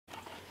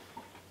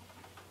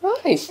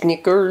Hi,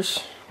 Snickers.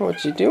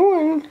 What you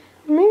doing?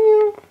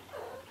 Meow.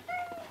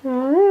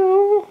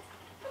 Meow.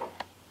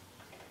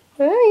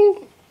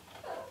 Hey.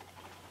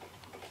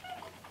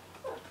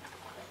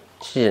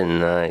 She's a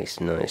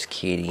nice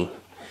kitty.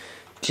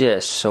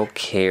 Just so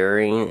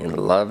caring and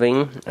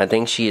loving. I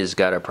think she has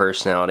got a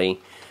personality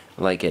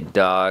like a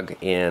dog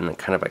and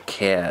kind of a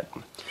cat.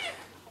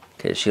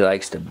 Because she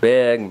likes to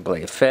beg,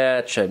 play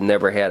fetch. I've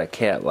never had a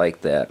cat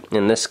like that.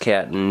 And this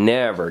cat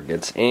never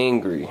gets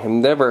angry. I've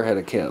never had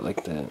a cat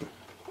like that.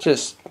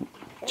 Just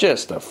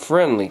a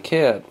friendly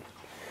cat.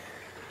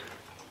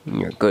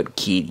 You're a good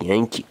kitty,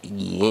 ain't you?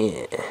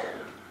 Yeah.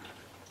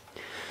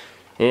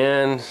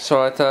 And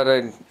so I thought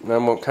I kind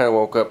of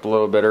woke up a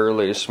little bit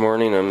early this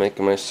morning. I'm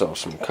making myself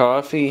some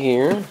coffee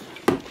here.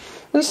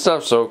 This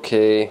stuff's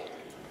okay.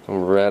 I'd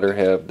rather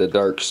have the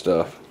dark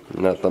stuff,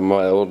 not the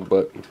mild,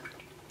 but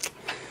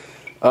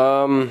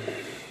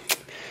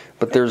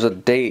there's a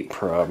date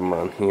problem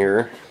on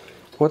here.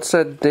 What's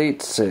that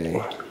date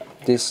say?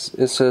 It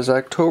says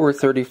October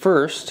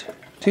 31st,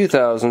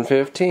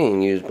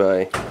 2015, used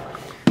by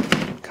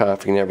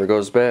Coffee Never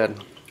Goes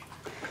Bad.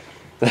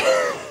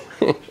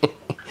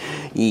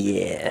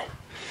 Yeah.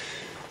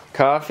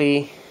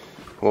 Coffee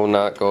will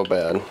not go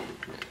bad.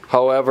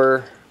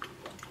 However,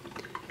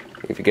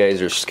 if you guys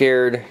are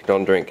scared,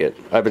 don't drink it.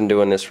 I've been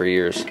doing this for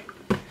years.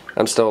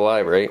 I'm still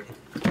alive, right?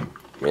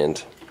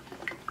 And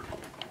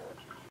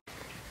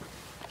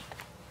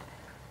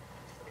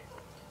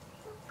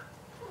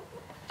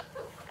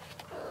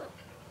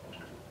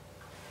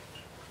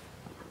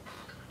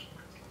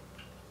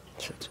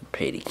such a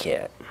pretty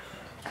cat.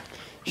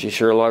 She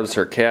sure loves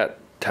her cat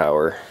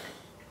tower.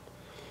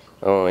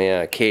 Oh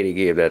yeah, Katie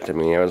gave that to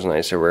me. That was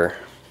nice of her.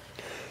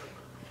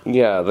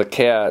 Yeah, the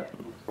cat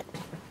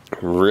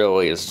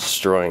really is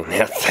destroying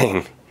that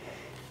thing.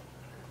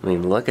 I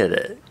mean, look at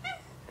it.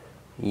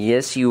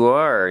 Yes, you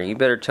are. You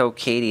better tell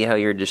Katie how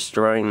you're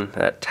destroying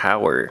that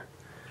tower.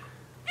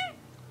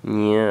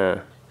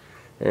 Yeah.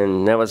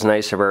 And that was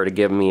nice of her to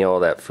give me all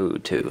that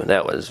food, too.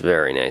 That was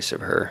very nice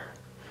of her.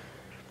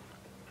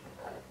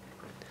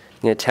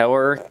 You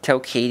gonna tell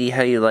Katie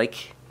how you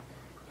like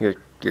your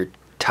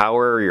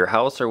tower or your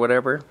house or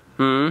whatever?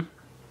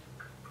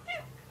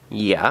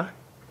 Yeah.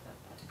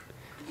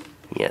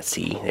 Yeah,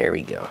 see, there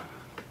we go.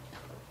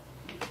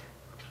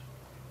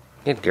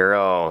 Good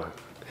girl.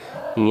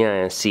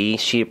 Yeah, see,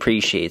 she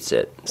appreciates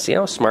it. See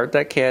how smart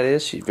that cat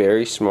is? She's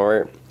very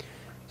smart.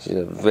 She's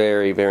a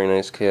very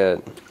nice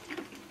cat.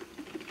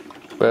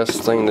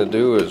 Best thing to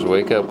do is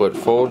wake up with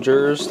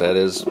Folgers. That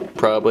is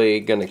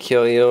probably gonna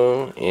kill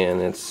you,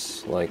 and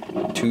it's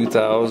like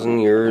 2,000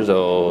 years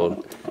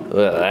old.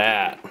 Look at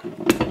that.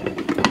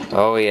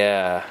 Oh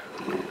yeah.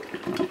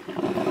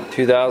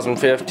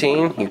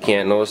 2015, you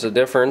can't notice the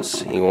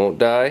difference. You won't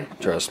die.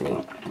 Trust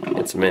me.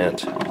 It's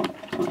mint.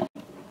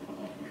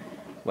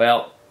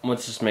 Well,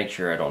 let's just make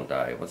sure I don't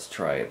die. Let's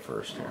try it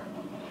first here.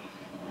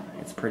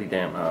 It's pretty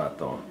damn hot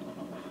though.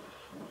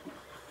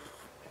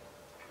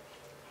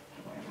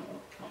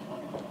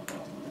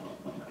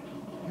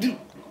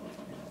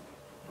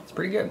 It's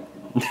pretty good.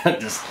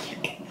 Just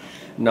kidding.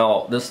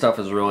 No, this stuff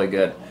is really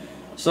good.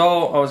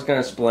 So I was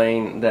going to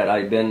explain that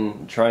I've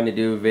been trying to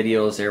do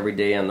videos every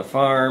day on the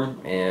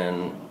farm,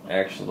 and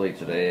actually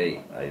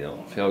today I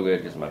don't feel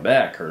good because my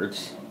back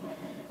hurts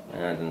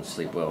and I didn't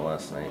sleep well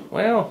last night.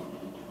 Well,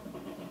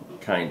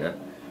 kinda,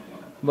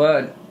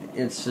 but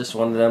it's just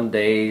one of them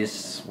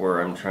days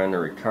where I'm trying to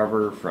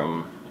recover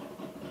from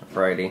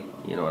Friday,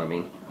 you know what I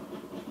mean.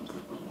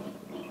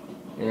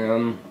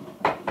 And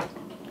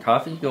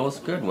coffee goes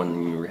good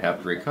when you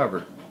have to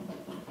recover.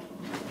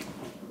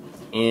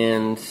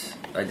 And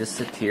I just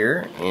sit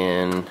here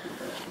and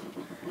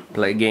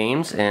play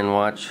games and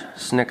watch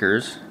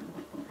Snickers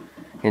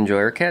enjoy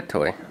her cat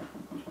toy.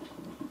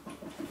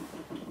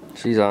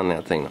 She's on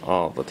that thing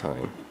all the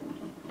time.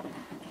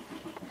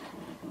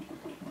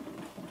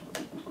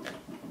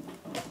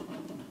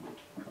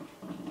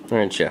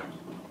 Aren't you?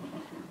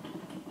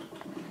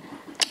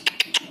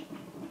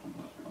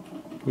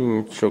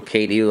 So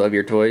Katie, you love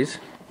your toys?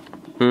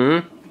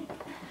 Yeah?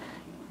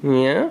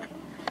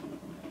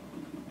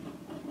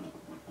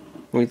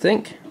 What do you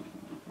think?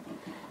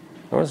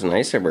 That was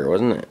nice of her,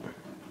 wasn't it?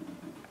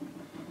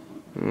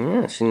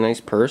 Yeah, she's a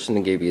nice person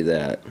to give you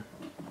that.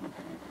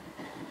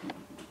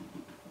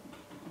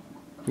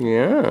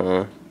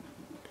 Yeah.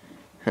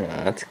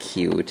 Ah, that's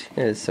cute.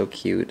 That is so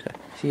cute.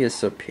 She is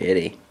so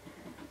pretty.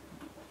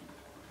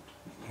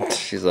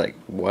 She's like,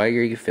 why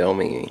are you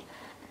filming me?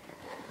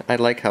 I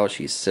like how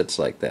she sits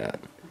like that.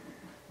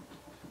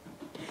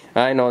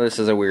 I know this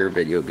is a weird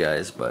video,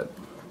 guys, but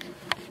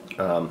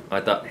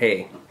I thought,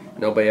 hey,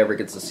 nobody ever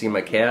gets to see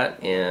my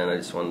cat, and I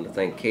just wanted to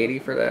thank Katie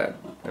for that.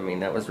 I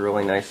mean, that was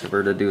really nice of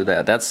her to do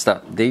that. That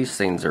stuff, these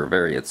things are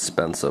very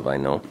expensive, I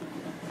know.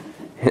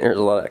 There's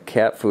a lot of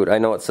cat food. I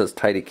know it says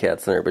Tidy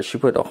Cats in there, but she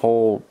put a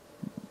whole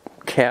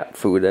cat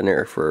food in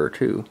there for her,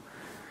 too.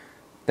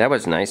 That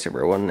was nice of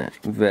her, wasn't it?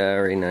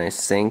 Very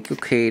nice. Thank you,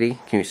 Katie.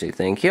 Can you say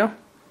thank you?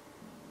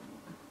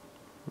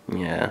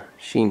 Yeah,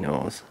 she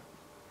knows.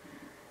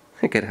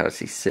 Look at how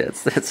she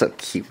sits. That's so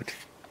cute.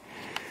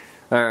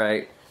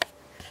 Alright.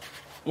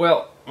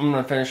 Well, I'm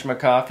going to finish my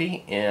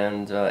coffee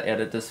and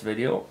edit this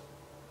video.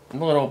 A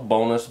little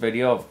bonus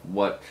video of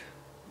what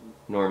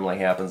normally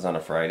happens on a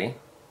Friday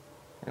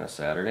and a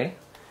Saturday.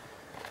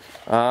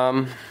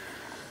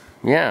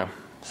 Yeah,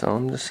 so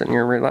I'm just sitting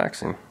here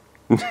relaxing.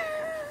 I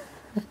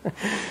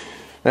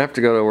have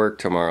to go to work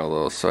tomorrow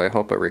though, so I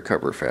hope I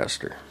recover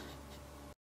faster.